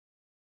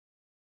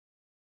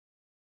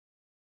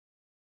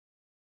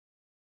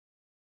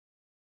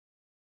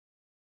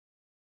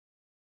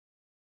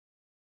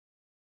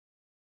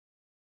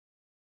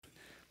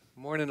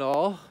Morning,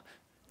 all.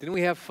 Didn't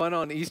we have fun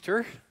on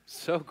Easter?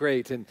 So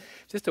great. And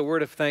just a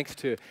word of thanks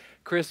to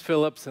Chris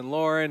Phillips and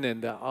Lauren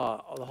and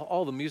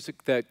all the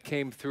music that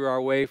came through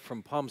our way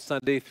from Palm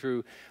Sunday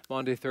through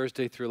Maundy,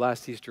 Thursday through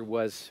last Easter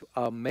was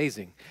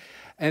amazing.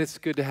 And it's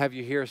good to have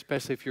you here,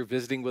 especially if you're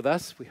visiting with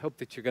us. We hope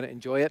that you're going to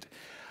enjoy it.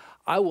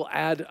 I will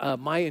add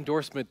my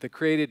endorsement, the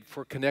Created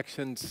for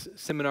Connections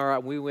seminar.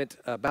 We went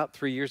about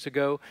 3 years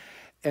ago,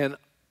 and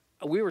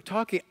we were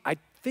talking, I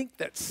think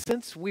that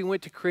since we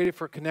went to Created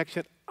for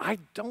Connection, I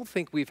don't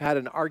think we've had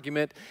an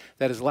argument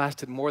that has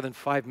lasted more than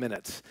 5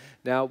 minutes.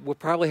 Now, we'll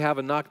probably have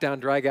a knockdown,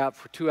 drag out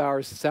for 2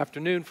 hours this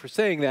afternoon for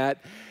saying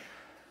that,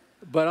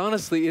 but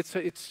honestly, it's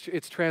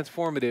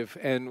transformative,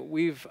 and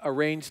we've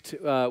arranged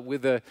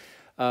with the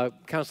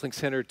counseling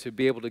center to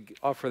be able to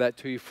offer that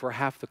to you for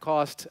half the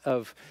cost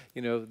of,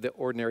 the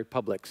ordinary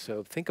public.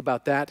 So think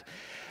about that.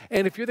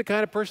 And if you're the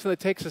kind of person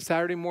that takes a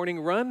Saturday morning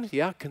run,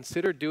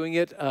 consider doing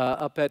it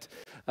up at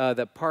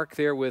the park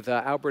there with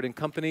Albert and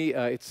company.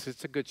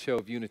 It's a good show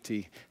of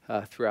unity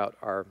throughout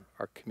our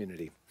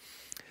community.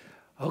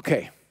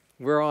 Okay,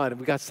 we're on.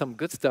 We got some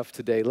good stuff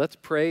today. Let's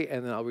pray,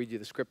 and then I'll read you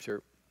the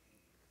scripture.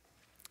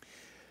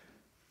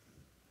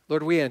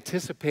 Lord, we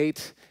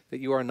anticipate that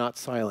you are not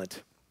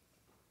silent.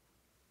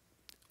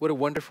 What a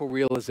wonderful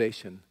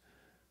realization.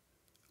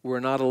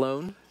 We're not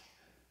alone.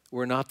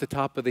 We're not the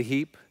top of the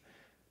heap.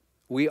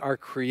 We are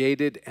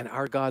created, and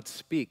our God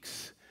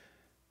speaks.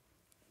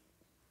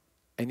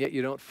 And yet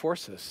you don't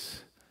force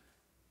us.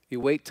 You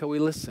wait till we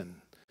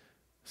listen.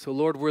 So,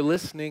 Lord, we're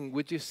listening.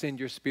 Would you send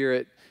your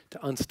Spirit to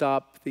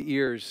unstop the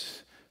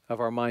ears of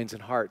our minds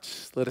and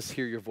hearts? Let us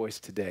hear your voice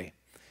today.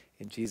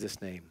 In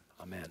Jesus' name,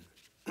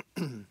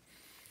 amen.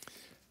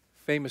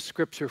 Famous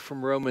scripture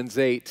from Romans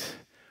 8.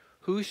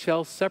 Who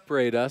shall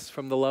separate us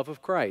from the love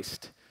of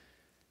Christ?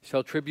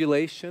 Shall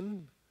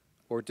tribulation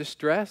or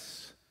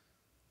distress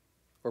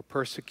or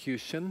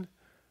persecution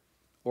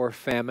or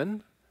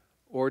famine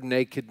or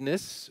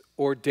nakedness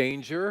or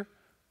danger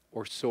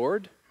or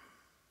sword?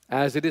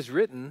 As it is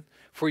written,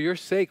 for your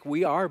sake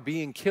we are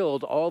being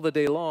killed all the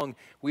day long.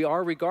 We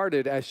are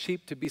regarded as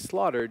sheep to be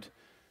slaughtered.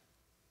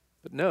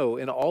 But no,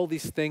 in all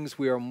these things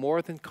we are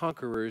more than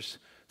conquerors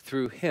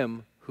through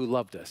him who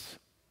loved us.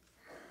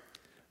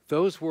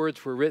 Those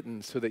words were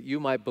written so that you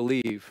might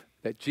believe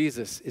that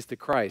Jesus is the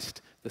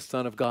Christ, the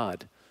Son of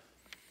God.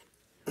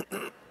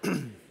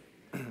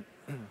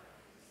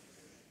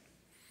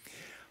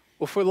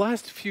 Well, for the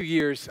last few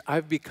years,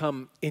 I've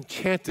become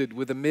enchanted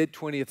with a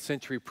mid-20th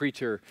century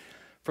preacher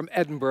from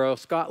Edinburgh,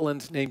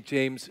 Scotland, named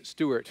James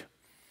Stewart.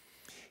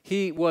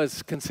 He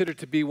was considered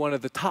to be one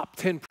of the top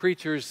 10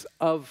 preachers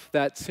of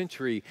that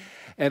century.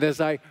 And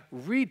as I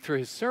read through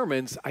his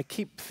sermons, I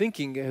keep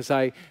thinking, as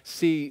I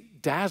see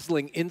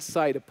dazzling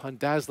insight upon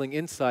dazzling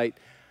insight,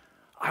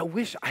 I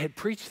wish I had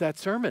preached that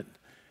sermon.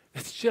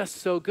 It's just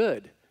so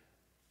good.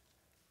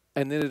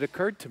 And then it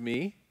occurred to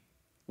me,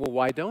 well,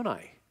 why don't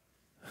I?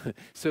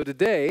 So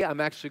today, I'm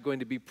actually going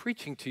to be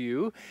preaching to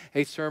you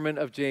a sermon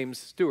of James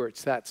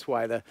Stewart's. That's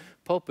why the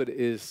pulpit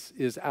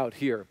is out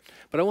here.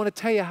 But I want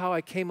to tell you how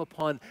I came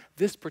upon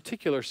this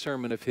particular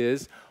sermon of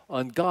his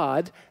on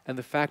God and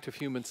the fact of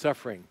human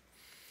suffering.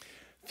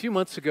 A few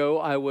months ago,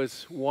 I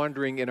was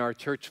wandering in our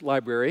church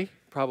library,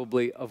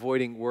 probably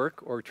avoiding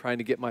work or trying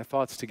to get my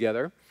thoughts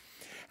together.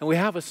 And we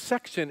have a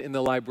section in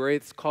the library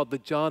that's called the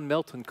John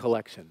Melton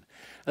Collection.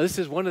 Now, this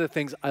is one of the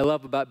things I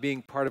love about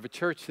being part of a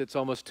church that's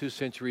almost 2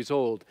 centuries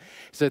old,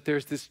 is that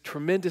there's this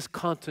tremendous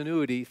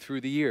continuity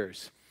through the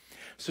years.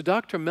 So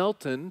Dr.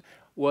 Melton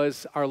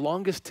was our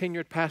longest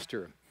tenured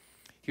pastor.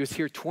 He was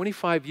here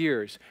 25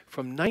 years,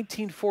 from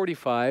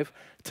 1945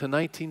 to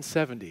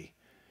 1970.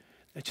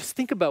 Now, just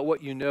think about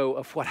what you know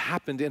of what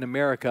happened in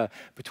America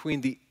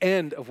between the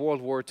end of World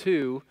War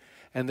II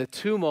and the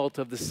tumult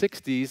of the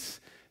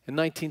 60s in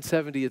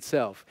 1970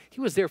 itself. He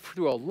was there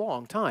through a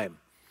long time.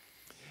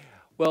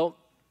 Well,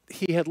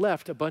 he had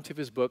left a bunch of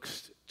his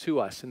books to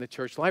us in the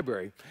church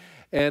library.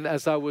 And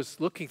as I was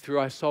looking through,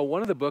 I saw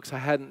one of the books I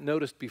hadn't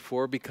noticed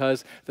before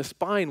because the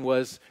spine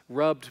was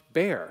rubbed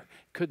bare.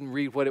 Couldn't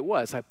read what it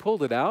was. I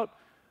pulled it out,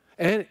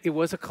 and it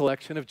was a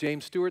collection of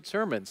James Stewart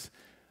sermons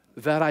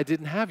that I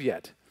didn't have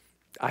yet.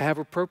 I have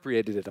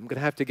appropriated it. I'm going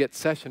to have to get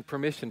session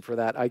permission for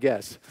that, I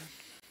guess.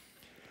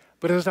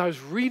 But as I was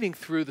reading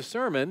through the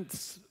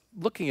sermons,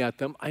 looking at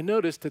them, I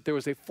noticed that there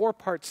was a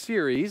 4-part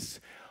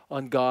series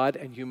on God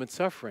and human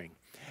suffering.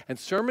 And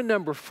sermon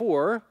number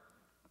 4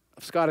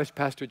 of Scottish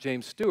pastor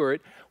James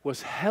Stewart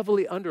was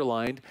heavily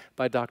underlined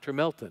by Dr.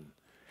 Melton.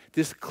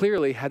 This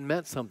clearly had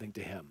meant something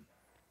to him.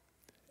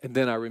 And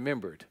then I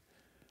remembered.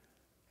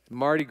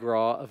 Mardi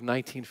Gras of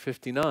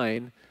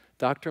 1959,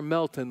 Dr.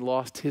 Melton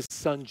lost his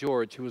son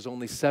George, who was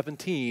only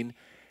 17,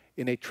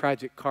 in a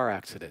tragic car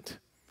accident.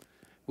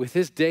 With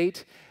his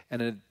date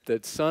and the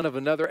son of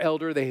another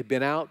elder, they had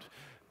been out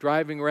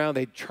driving around.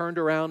 They turned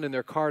around in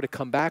their car to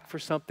come back for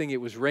something.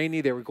 It was rainy.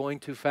 They were going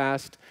too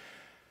fast.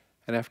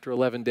 And after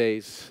 11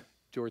 days,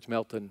 George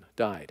Melton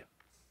died.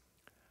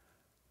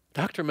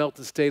 Dr.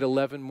 Melton stayed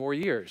 11 more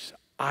years.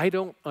 I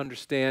don't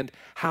understand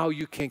how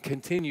you can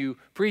continue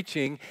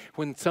preaching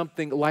when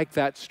something like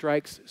that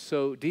strikes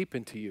so deep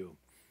into you.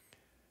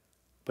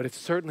 But it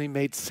certainly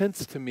made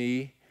sense to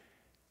me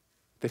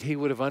that he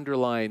would have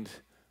underlined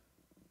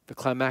the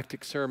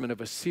climactic sermon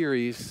of a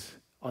series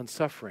on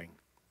suffering.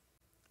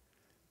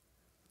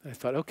 I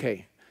thought,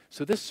 okay,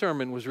 so this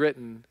sermon was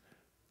written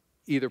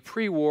either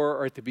pre-war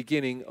or at the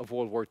beginning of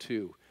World War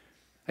II.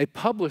 A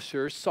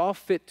publisher saw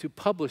fit to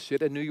publish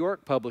it, a New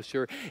York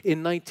publisher,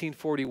 in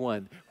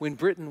 1941, when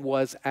Britain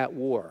was at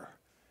war.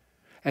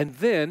 And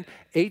then,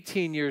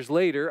 18 years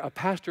later, a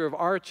pastor of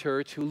our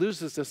church who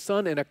loses a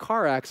son in a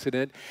car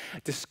accident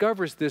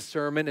discovers this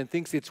sermon and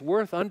thinks it's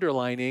worth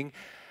underlining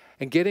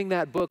and getting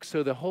that book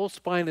so the whole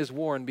spine is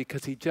worn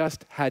because he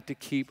just had to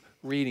keep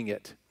reading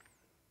it.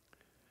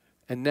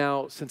 And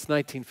now, since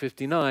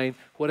 1959,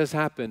 what has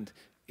happened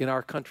in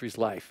our country's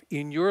life,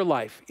 in your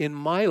life, in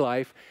my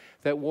life,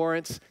 that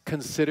warrants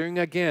considering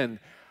again,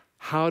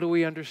 how do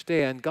we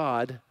understand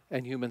God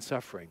and human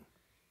suffering?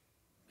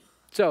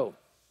 So,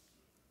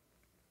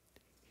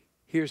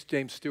 here's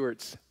James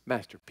Stewart's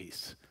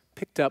masterpiece,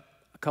 picked up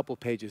a couple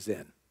pages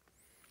in.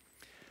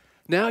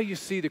 Now you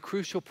see the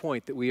crucial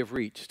point that we have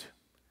reached.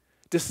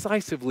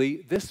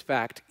 Decisively, this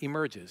fact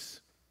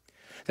emerges,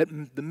 that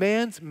the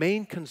man's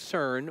main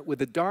concern with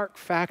the dark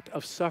fact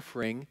of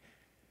suffering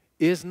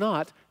is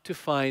not to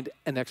find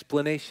an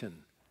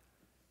explanation.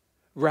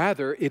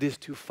 Rather, it is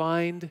to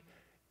find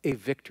a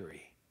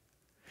victory.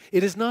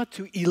 It is not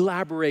to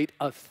elaborate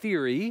a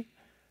theory.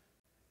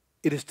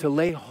 It is to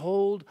lay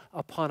hold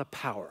upon a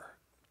power.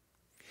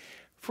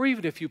 For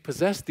even if you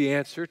possessed the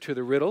answer to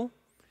the riddle,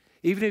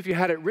 even if you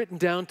had it written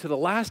down to the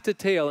last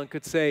detail and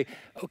could say,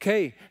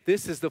 okay,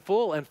 this is the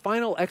full and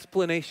final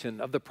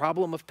explanation of the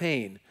problem of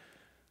pain,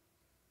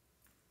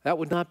 that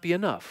would not be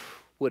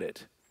enough, would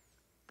it?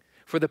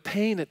 For the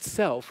pain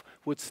itself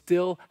would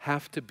still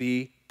have to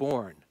be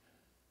borne.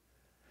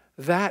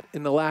 That,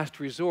 in the last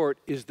resort,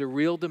 is the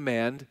real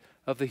demand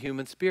of the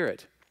human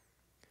spirit.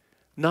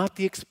 Not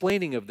the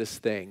explaining of this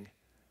thing,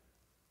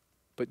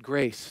 but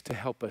grace to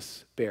help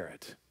us bear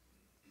it.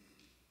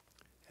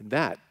 And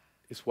that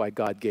is why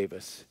God gave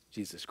us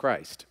Jesus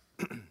Christ.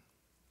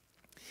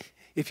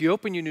 If you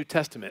open your New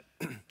Testament,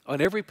 on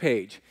every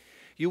page,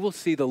 you will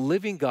see the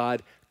living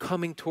God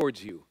coming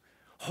towards you,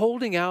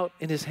 holding out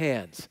in his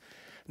hands,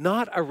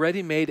 not a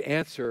ready-made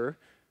answer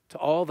to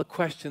all the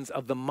questions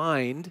of the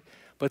mind,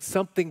 but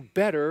something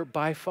better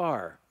by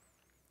far,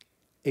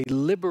 a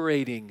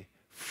liberating,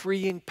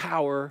 freeing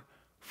power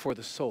for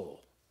the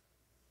soul.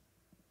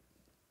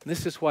 And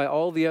this is why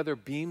all the other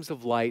beams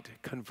of light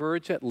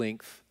converge at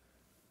length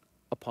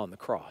upon the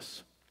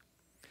cross.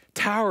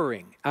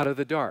 Towering out of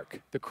the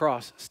dark, the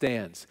cross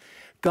stands,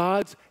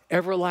 God's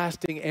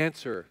everlasting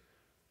answer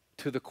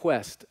to the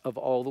quest of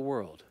all the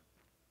world.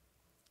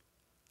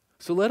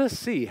 So let us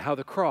see how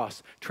the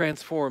cross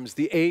transforms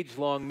the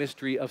age-long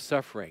mystery of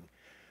suffering.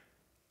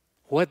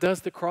 What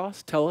does the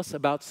cross tell us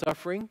about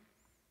suffering?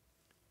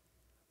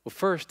 Well,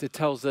 first, it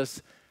tells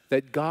us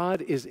that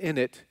God is in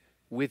it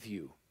with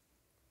you.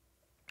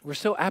 We're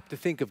so apt to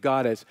think of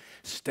God as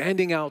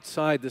standing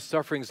outside the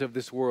sufferings of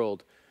this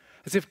world,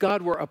 as if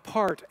God were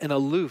apart and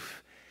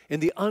aloof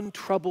in the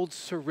untroubled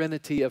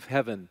serenity of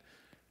heaven,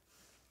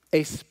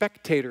 a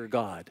spectator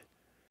God,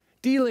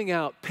 dealing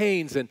out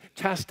pains and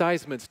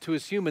chastisements to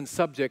his human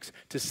subjects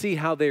to see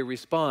how they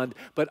respond,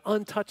 but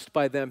untouched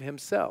by them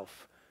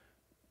himself.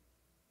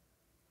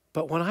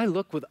 But when I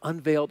look with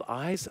unveiled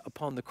eyes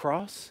upon the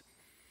cross,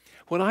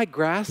 when I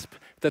grasp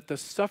that the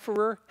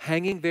sufferer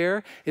hanging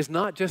there is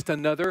not just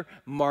another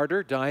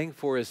martyr dying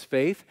for his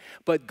faith,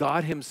 but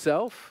God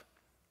himself,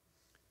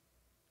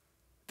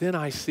 then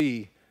I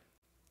see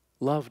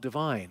love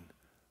divine,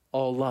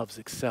 all loves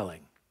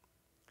excelling.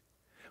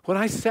 When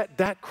I set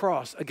that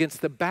cross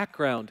against the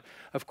background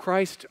of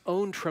Christ's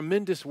own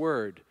tremendous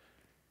word,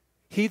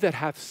 he that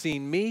hath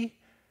seen me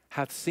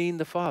hath seen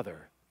the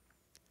Father,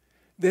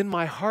 then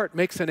my heart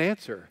makes an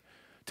answer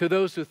to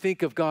those who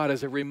think of God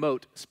as a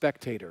remote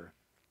spectator.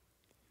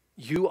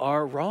 You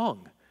are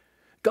wrong.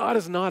 God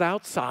is not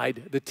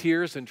outside the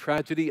tears and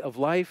tragedy of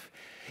life.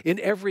 In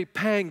every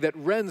pang that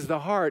rends the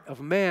heart of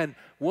man,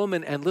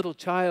 woman, and little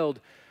child,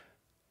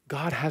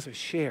 God has a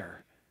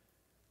share.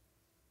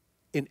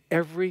 In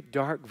every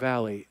dark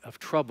valley of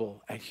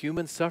trouble and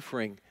human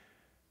suffering,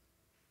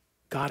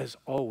 God is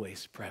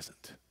always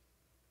present.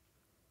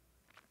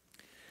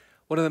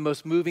 One of the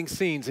most moving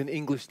scenes in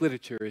English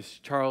literature is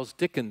Charles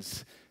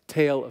Dickens'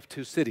 Tale of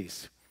Two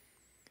Cities.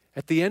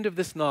 At the end of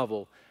this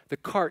novel, the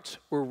carts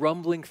were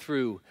rumbling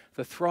through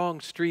the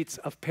thronged streets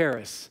of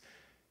Paris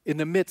in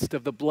the midst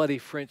of the bloody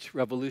French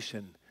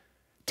Revolution,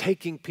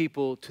 taking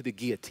people to the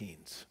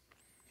guillotines.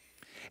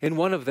 In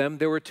one of them,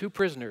 there were two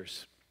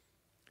prisoners,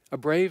 a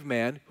brave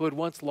man who had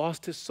once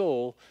lost his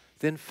soul,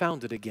 then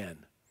found it again,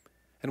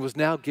 and was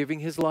now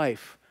giving his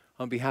life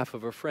on behalf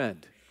of a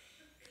friend.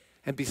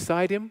 And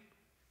beside him,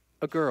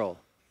 a girl,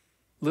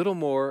 little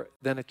more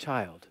than a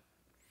child.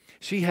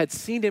 She had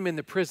seen him in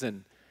the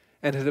prison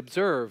and had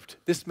observed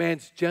this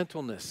man's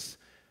gentleness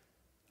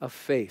of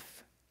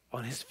faith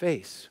on his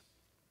face.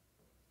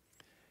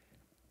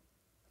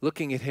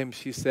 Looking at him,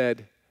 she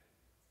said,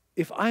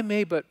 "If I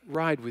may but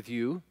ride with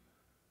you,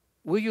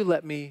 will you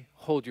let me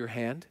hold your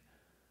hand?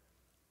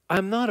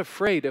 I'm not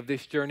afraid of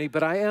this journey,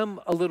 but I am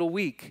a little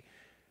weak.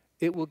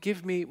 It will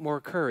give me more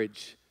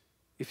courage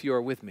if you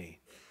are with me."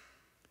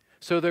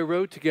 So they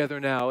rode together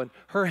now, and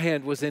her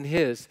hand was in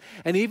his.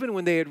 And even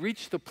when they had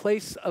reached the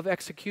place of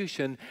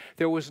execution,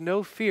 there was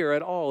no fear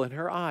at all in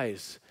her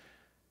eyes.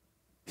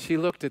 She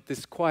looked at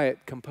this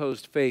quiet,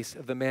 composed face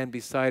of the man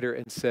beside her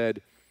and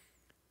said,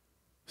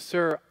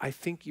 "Sir, I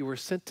think you were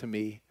sent to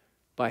me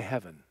by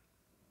heaven."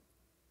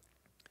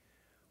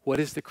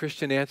 What is the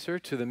Christian answer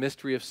to the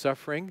mystery of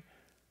suffering?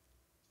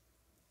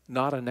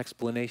 Not an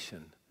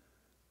explanation,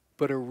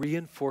 but a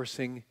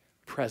reinforcing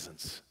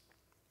presence.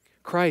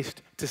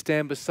 Christ to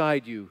stand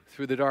beside you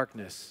through the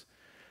darkness.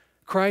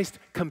 Christ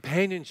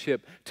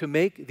companionship to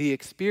make the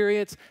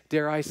experience,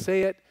 dare I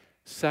say it,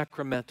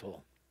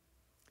 sacramental.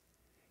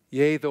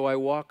 Yea, though I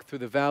walk through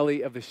the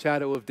valley of the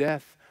shadow of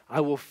death,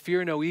 I will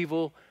fear no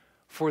evil,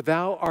 for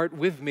thou art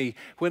with me.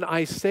 When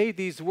I say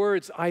these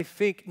words, I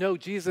think, no,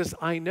 Jesus,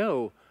 I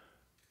know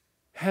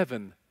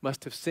heaven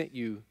must have sent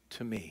you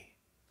to me.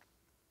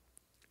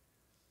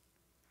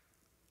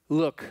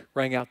 Look,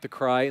 rang out the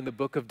cry in the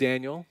book of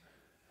Daniel,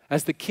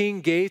 as the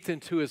king gazed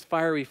into his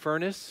fiery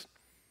furnace.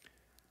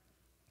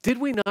 Did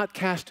we not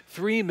cast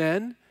 3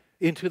 men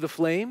into the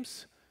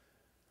flames?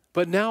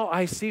 But now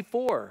I see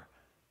 4.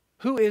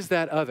 Who is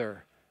that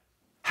other?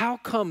 How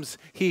comes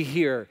he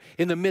here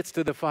in the midst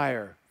of the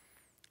fire?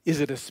 Is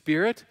it a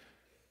spirit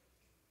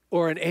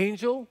or an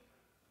angel?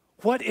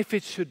 What if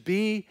it should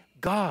be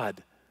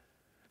God?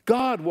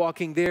 God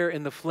walking there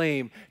in the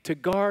flame to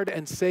guard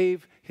and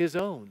save his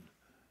own.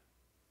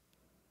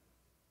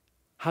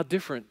 How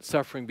different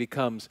suffering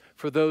becomes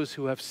for those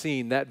who have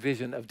seen that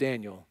vision of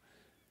Daniel.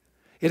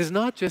 It is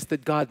not just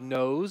that God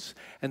knows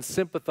and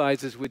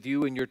sympathizes with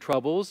you in your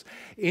troubles.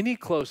 Any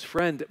close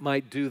friend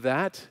might do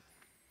that.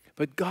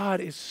 But God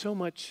is so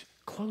much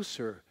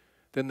closer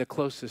than the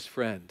closest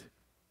friend.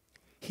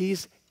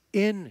 He's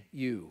in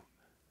you.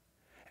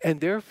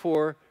 And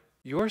therefore,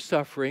 your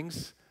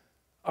sufferings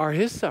are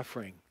his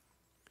suffering.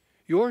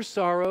 Your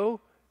sorrow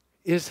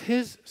is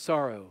his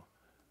sorrow.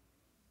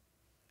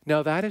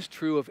 Now, that is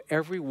true of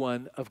every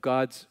one of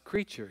God's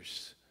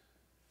creatures.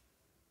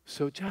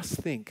 So just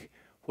think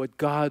what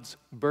God's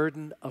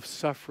burden of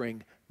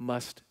suffering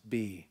must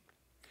be.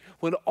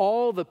 When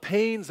all the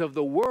pains of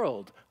the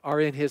world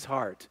are in his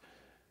heart,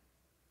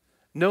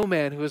 no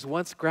man who has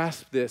once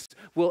grasped this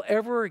will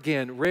ever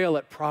again rail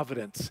at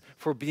providence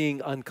for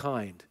being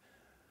unkind.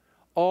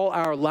 All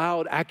our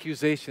loud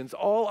accusations,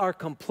 all our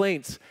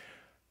complaints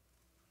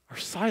are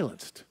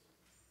silenced.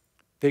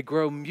 They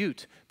grow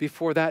mute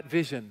before that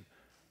vision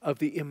of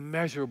the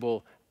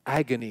immeasurable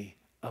agony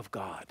of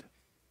God.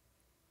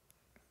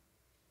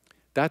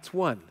 That's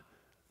one.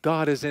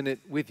 God is in it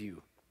with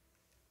you.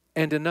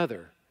 And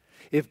another,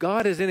 if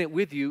God is in it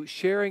with you,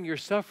 sharing your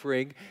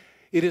suffering,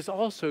 it is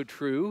also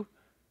true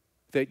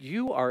that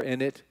you are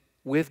in it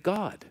with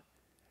God,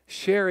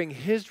 sharing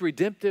his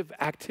redemptive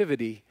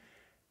activity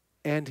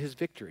and his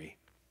victory.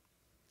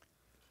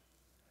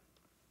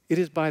 It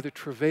is by the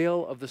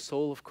travail of the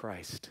soul of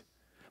Christ,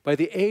 by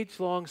the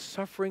age-long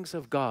sufferings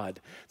of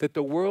God, that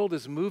the world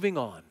is moving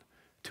on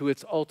to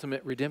its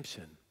ultimate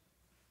redemption.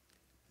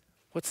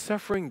 What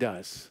suffering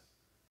does,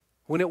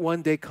 when it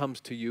one day comes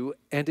to you,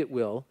 and it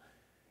will,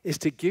 is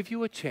to give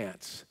you a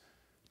chance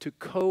to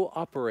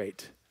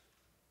cooperate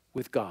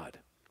with God.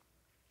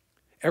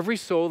 Every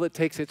soul that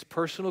takes its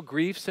personal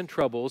griefs and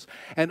troubles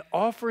and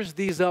offers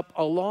these up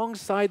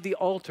alongside the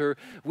altar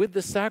with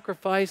the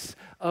sacrifice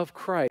of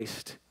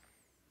Christ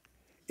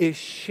is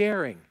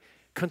sharing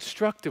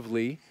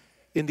constructively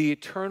in the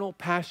eternal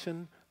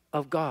passion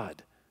of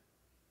God,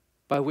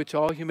 by which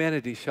all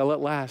humanity shall at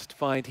last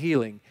find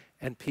healing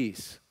and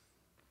peace.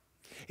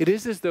 It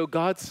is as though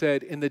God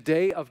said in the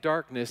day of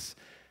darkness,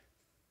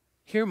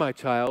 "Here, my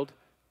child,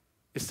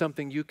 is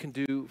something you can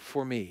do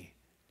for me.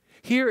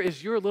 Here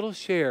is your little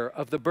share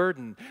of the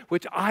burden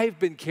which I've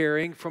been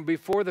carrying from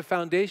before the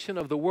foundation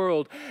of the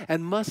world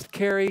and must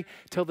carry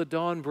till the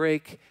dawn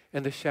break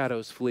and the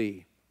shadows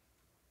flee.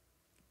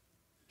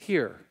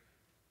 Here,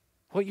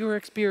 what you're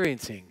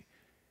experiencing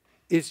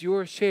is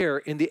your share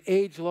in the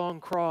age-long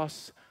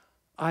cross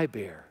I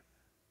bear."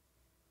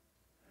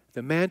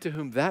 The man to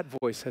whom that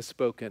voice has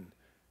spoken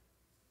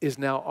is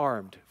now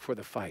armed for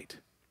the fight.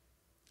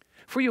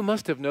 For you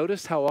must have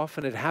noticed how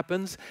often it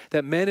happens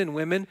that men and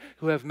women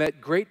who have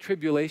met great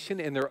tribulation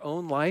in their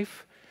own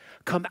life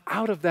come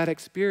out of that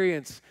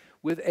experience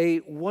with a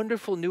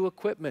wonderful new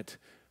equipment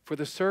for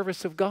the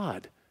service of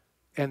God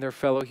and their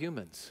fellow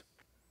humans.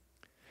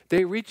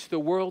 They reach the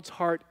world's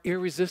heart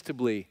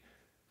irresistibly,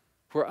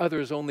 where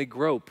others only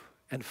grope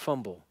and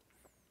fumble.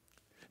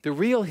 The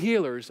real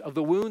healers of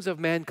the wounds of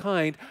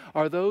mankind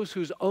are those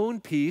whose own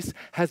peace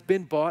has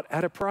been bought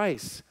at a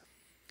price,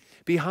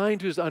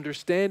 behind whose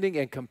understanding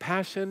and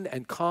compassion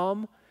and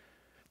calm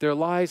there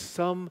lies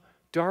some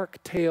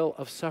dark tale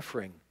of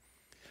suffering,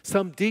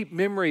 some deep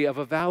memory of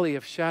a valley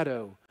of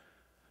shadow,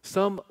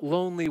 some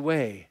lonely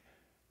way,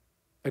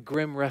 a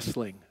grim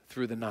wrestling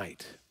through the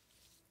night.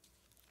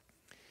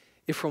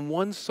 If from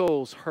one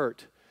soul's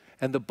hurt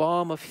and the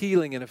balm of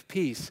healing and of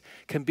peace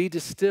can be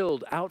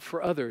distilled out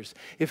for others,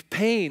 if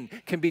pain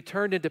can be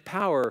turned into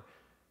power,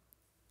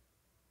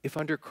 if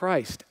under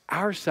Christ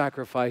our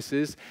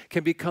sacrifices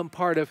can become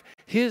part of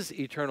His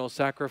eternal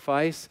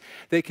sacrifice,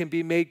 they can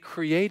be made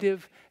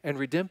creative and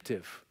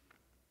redemptive.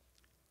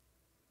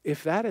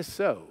 If that is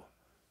so,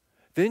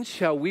 then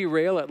shall we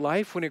rail at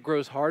life when it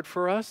grows hard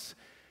for us?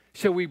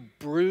 Shall we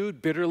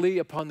brood bitterly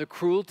upon the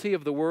cruelty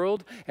of the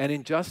world and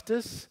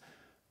injustice?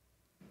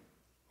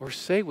 Or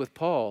say with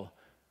Paul,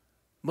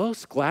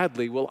 most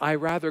gladly will I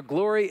rather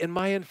glory in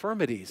my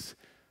infirmities,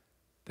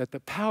 that the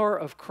power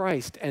of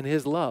Christ and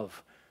His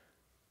love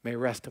may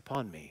rest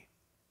upon me.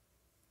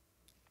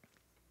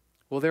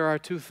 Well, there are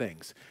two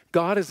things.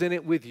 God is in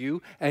it with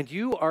you, and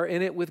you are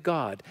in it with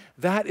God.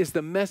 That is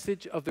the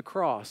message of the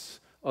cross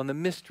on the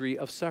mystery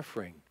of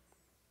suffering.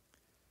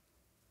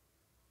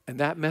 And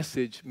that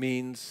message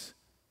means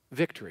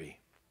victory.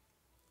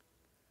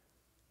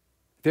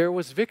 There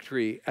was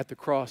victory at the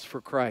cross for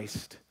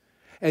Christ.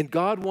 And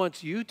God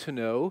wants you to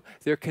know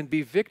there can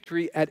be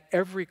victory at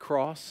every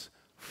cross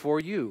for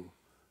you.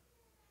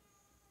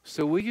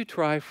 So will you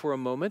try for a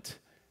moment,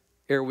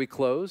 ere we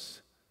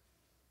close,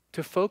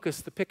 to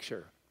focus the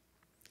picture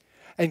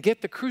and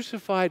get the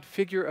crucified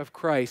figure of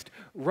Christ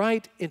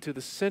right into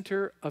the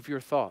center of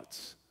your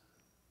thoughts?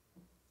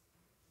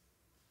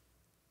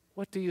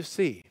 What do you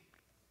see?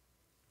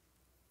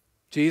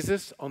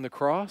 Jesus on the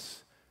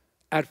cross?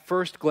 At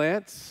first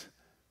glance,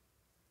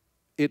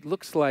 it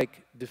looks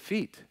like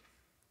defeat.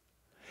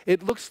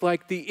 It looks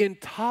like the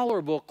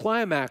intolerable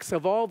climax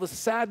of all the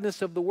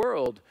sadness of the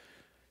world.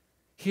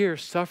 Here,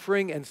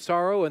 suffering and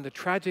sorrow and the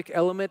tragic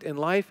element in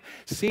life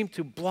seem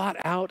to blot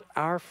out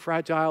our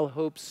fragile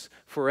hopes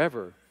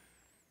forever.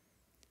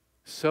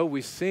 So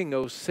we sing,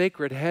 O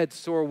sacred head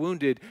sore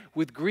wounded,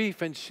 with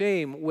grief and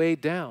shame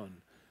weighed down.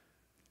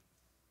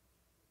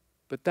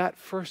 But that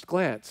first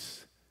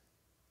glance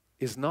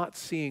is not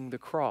seeing the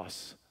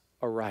cross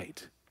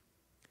aright.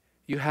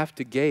 You have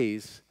to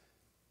gaze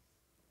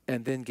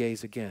and then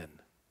gaze again.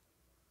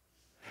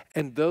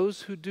 And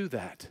those who do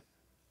that,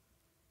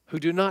 who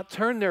do not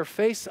turn their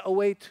face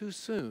away too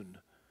soon,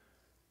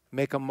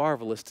 make a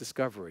marvelous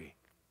discovery.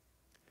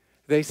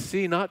 They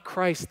see not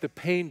Christ, the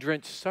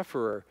pain-drenched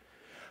sufferer,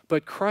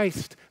 but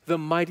Christ, the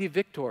mighty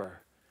victor.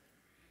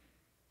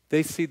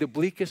 They see the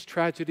bleakest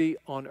tragedy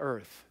on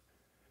earth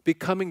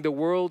becoming the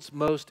world's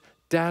most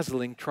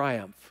dazzling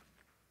triumph.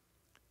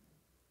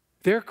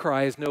 Their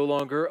cry is no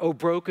longer, O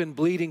broken,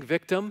 bleeding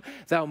victim,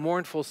 thou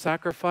mournful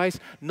sacrifice.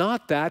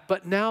 Not that,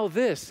 but now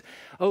this,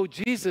 O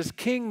Jesus,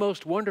 King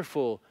most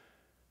wonderful,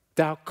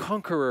 thou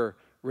conqueror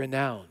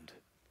renowned.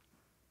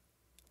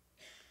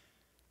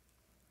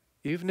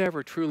 You've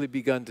never truly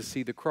begun to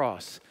see the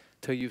cross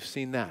till you've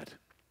seen that.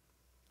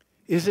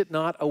 Is it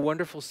not a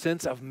wonderful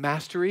sense of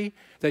mastery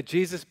that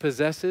Jesus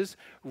possesses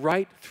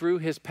right through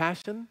His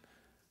passion?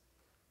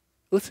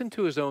 Listen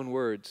to His own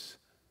words.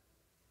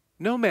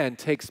 No man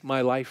takes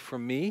my life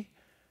from me,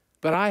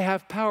 but I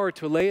have power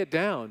to lay it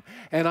down,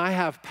 and I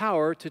have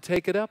power to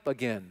take it up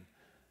again.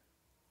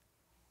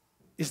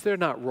 Is there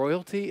not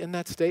royalty in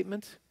that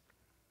statement?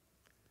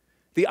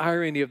 The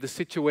irony of the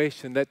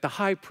situation that the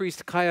high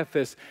priest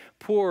Caiaphas,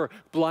 poor,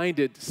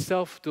 blinded,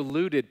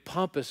 self-deluded,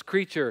 pompous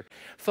creature,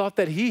 thought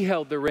that he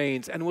held the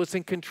reins and was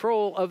in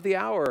control of the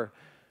hour.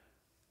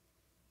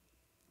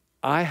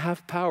 I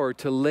have power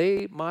to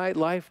lay my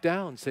life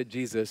down, said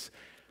Jesus.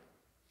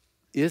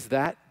 Is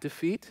that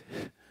defeat?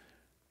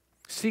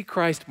 See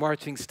Christ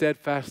marching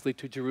steadfastly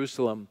to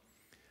Jerusalem.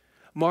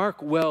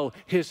 Mark well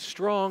His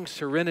strong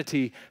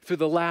serenity through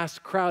the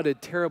last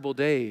crowded, terrible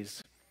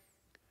days.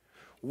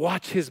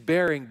 Watch His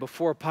bearing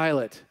before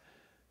Pilate.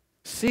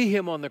 See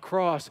Him on the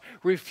cross,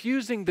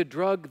 refusing the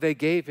drug they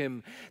gave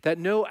Him, that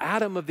no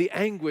atom of the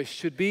anguish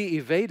should be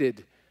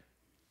evaded.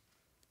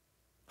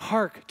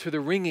 Hark to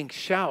the ringing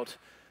shout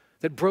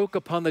that broke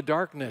upon the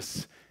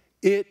darkness.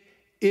 It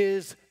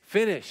is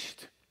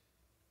finished.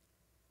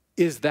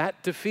 Is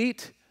that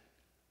defeat?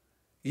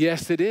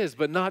 Yes, it is,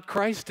 but not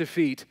Christ's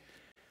defeat.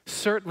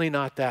 Certainly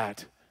not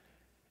that.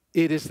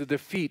 It is the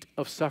defeat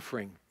of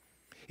suffering.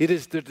 It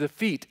is the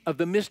defeat of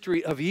the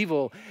mystery of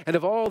evil and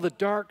of all the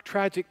dark,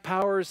 tragic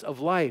powers of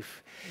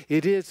life.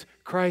 It is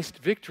Christ's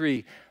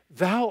victory.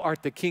 Thou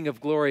art the King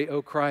of glory,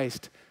 O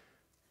Christ,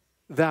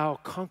 thou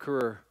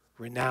conqueror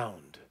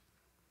renowned.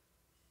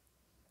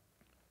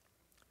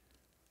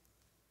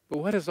 But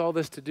what has all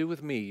this to do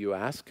with me, you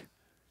ask?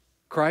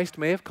 Christ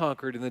may have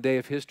conquered in the day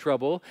of His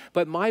trouble,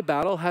 but my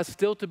battle has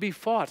still to be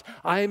fought.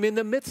 I am in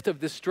the midst of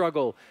this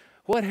struggle.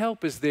 What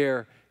help is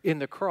there in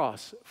the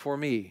cross for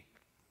me?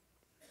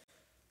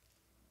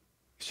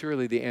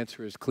 Surely the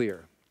answer is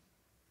clear.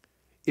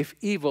 If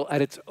evil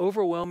at its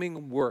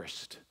overwhelming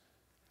worst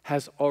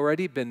has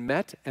already been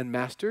met and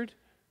mastered,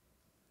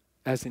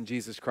 as in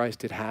Jesus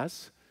Christ it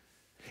has,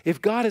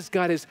 if God has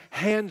got His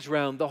hands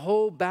round the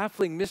whole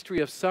baffling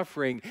mystery of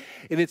suffering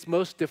in its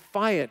most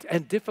defiant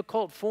and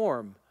difficult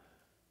form,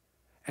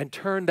 and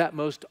turn that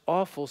most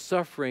awful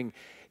suffering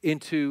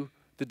into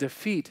the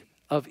defeat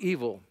of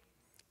evil.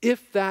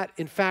 If that,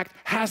 in fact,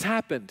 has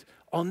happened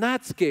on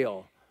that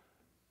scale,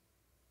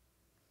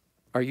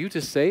 are you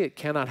to say it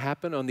cannot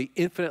happen on the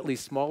infinitely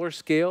smaller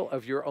scale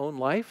of your own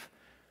life?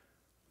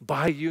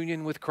 By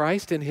union with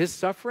Christ and his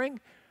suffering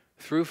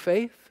through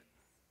faith?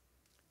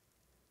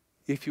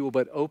 If you will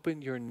but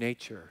open your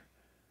nature,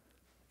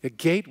 the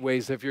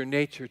gateways of your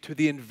nature to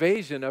the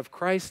invasion of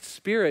Christ's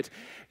Spirit,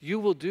 you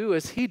will do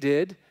as he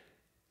did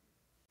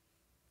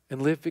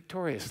and live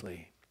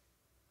victoriously.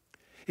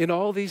 In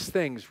all these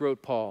things,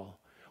 wrote Paul,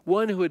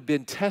 one who had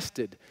been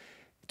tested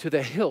to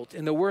the hilt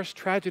in the worst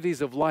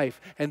tragedies of life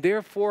and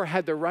therefore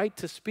had the right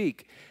to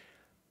speak.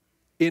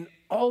 In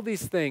all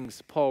these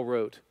things, Paul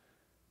wrote,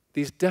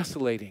 these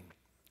desolating,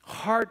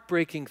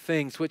 heartbreaking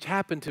things which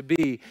happen to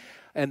be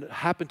and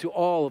happen to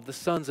all of the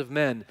sons of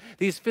men,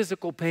 these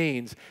physical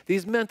pains,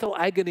 these mental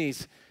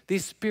agonies,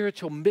 these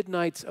spiritual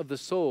midnights of the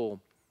soul.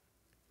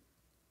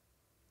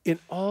 In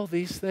all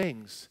these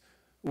things,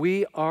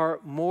 we are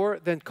more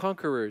than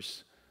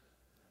conquerors,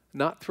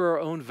 not through our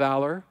own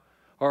valor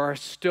or our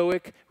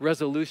stoic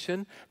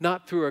resolution,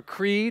 not through a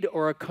creed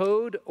or a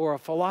code or a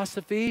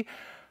philosophy,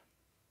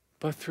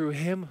 but through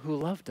him who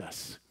loved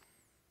us.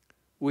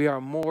 We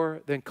are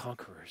more than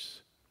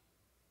conquerors.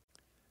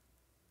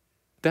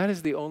 That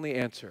is the only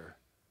answer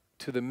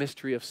to the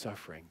mystery of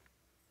suffering.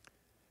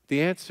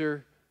 The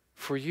answer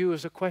for you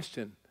is a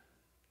question.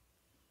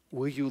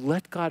 Will you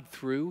let God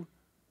through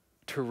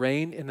to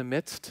reign in the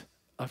midst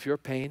of your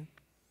pain?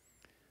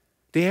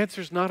 The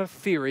answer is not a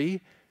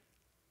theory,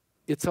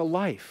 it's a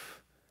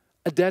life,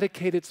 a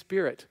dedicated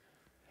spirit,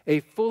 a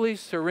fully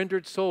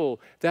surrendered soul.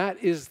 That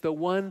is the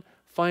one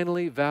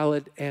finally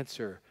valid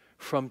answer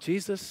from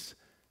Jesus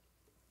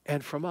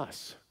and from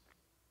us.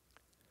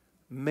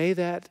 May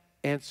that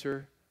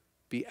answer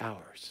be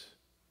ours.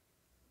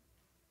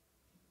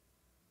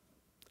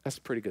 That's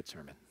a pretty good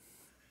sermon.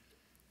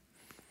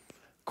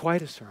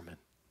 Quite a sermon.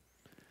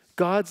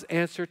 God's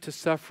answer to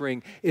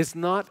suffering is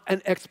not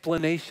an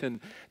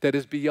explanation that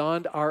is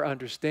beyond our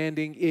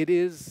understanding. It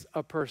is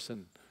a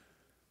person.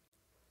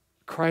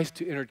 Christ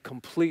who entered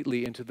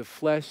completely into the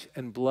flesh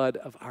and blood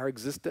of our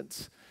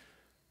existence.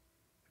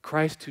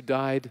 Christ who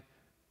died.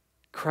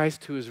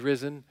 Christ who is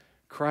risen.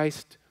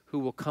 Christ who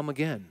will come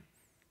again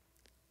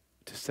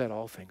to set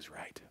all things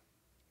right.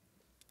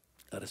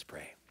 Let us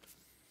pray.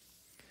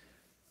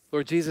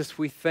 Lord Jesus,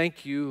 we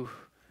thank you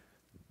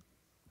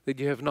that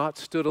you have not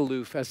stood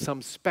aloof as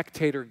some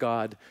spectator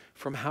God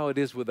from how it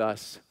is with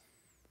us.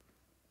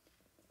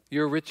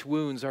 Your rich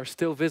wounds are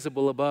still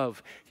visible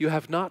above. You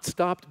have not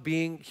stopped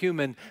being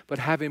human, but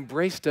have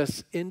embraced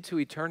us into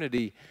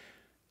eternity.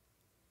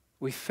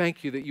 We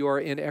thank you that you are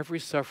in every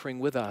suffering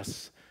with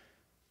us.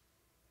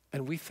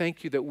 And we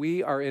thank you that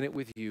we are in it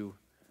with you.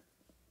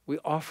 We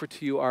offer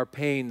to you our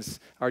pains,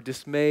 our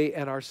dismay,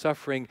 and our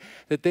suffering,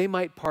 that they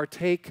might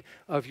partake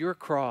of your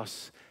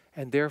cross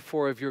and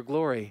therefore of your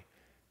glory,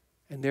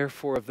 and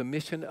therefore of the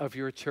mission of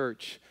your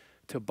church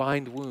to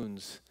bind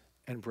wounds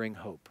and bring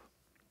hope.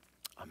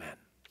 Amen.